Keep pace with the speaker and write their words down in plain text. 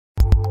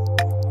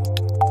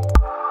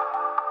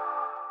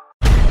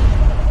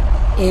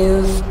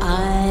If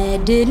I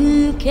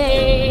didn't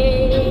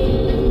care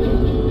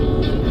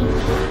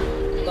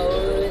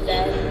more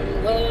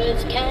than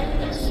words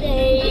can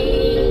say.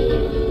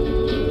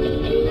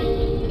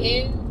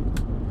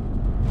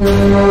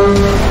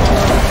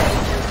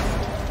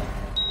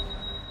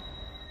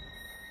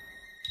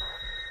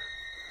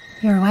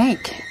 You're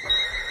awake.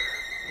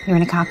 You're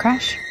in a car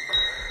crash?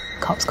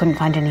 Cops couldn't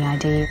find any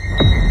ID.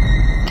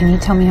 Can you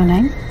tell me your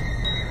name?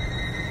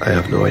 I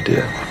have no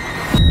idea.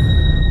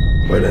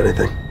 About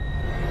anything.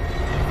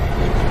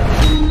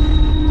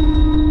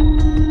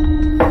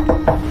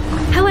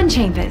 Helen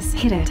Chambers,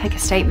 here to take a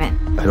statement.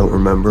 I don't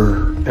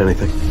remember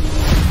anything.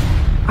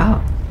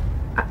 Oh.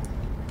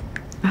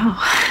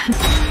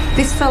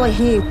 This fella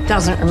here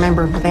doesn't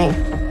remember a thing.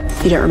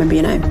 You don't remember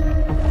your name?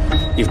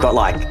 You've got,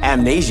 like,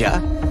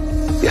 amnesia?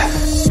 Yeah.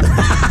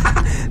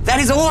 That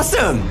is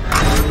awesome!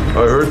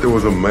 I heard there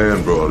was a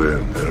man brought in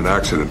an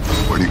accident.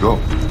 Where'd he go?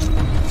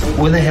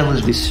 Where the hell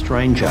is this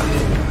stranger?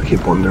 I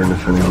keep wondering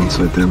if anyone's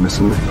out there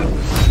missing me.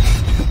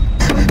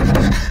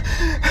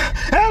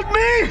 Help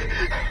me!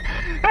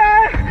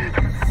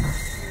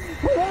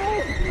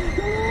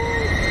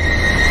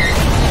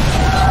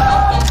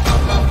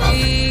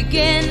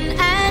 Begin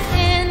and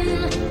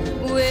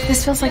end with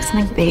This feels like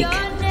something big.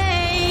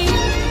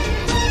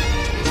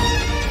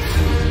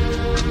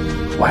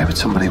 Why would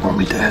somebody want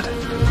me dead?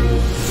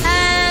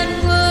 and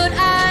would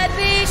I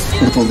be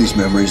sure With all these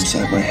memories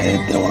inside my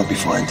head, they don't want to be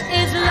found.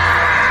 is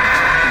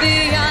love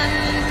beyond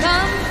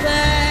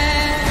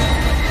compare?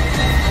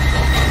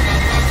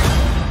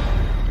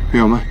 Who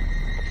am I?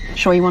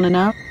 Sure you want to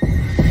know?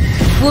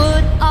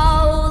 Would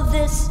all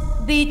this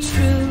be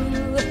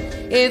true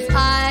if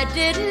I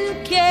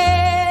didn't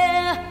care?